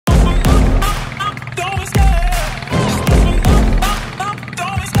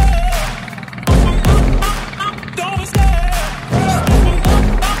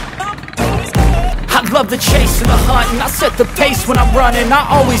love the chase and the hunt, and I set the pace when I'm running. I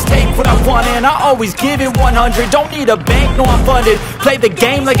always take what I want and I always give it 100. Don't need a bank, no I'm funded. Play the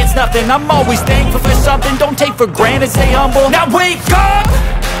game like it's nothing. I'm always thankful for something. Don't take for granted, stay humble. Now wake up!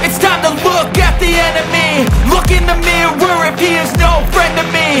 It's time to look at the enemy. Look in the mirror if he is no friend to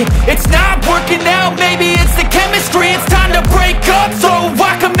me.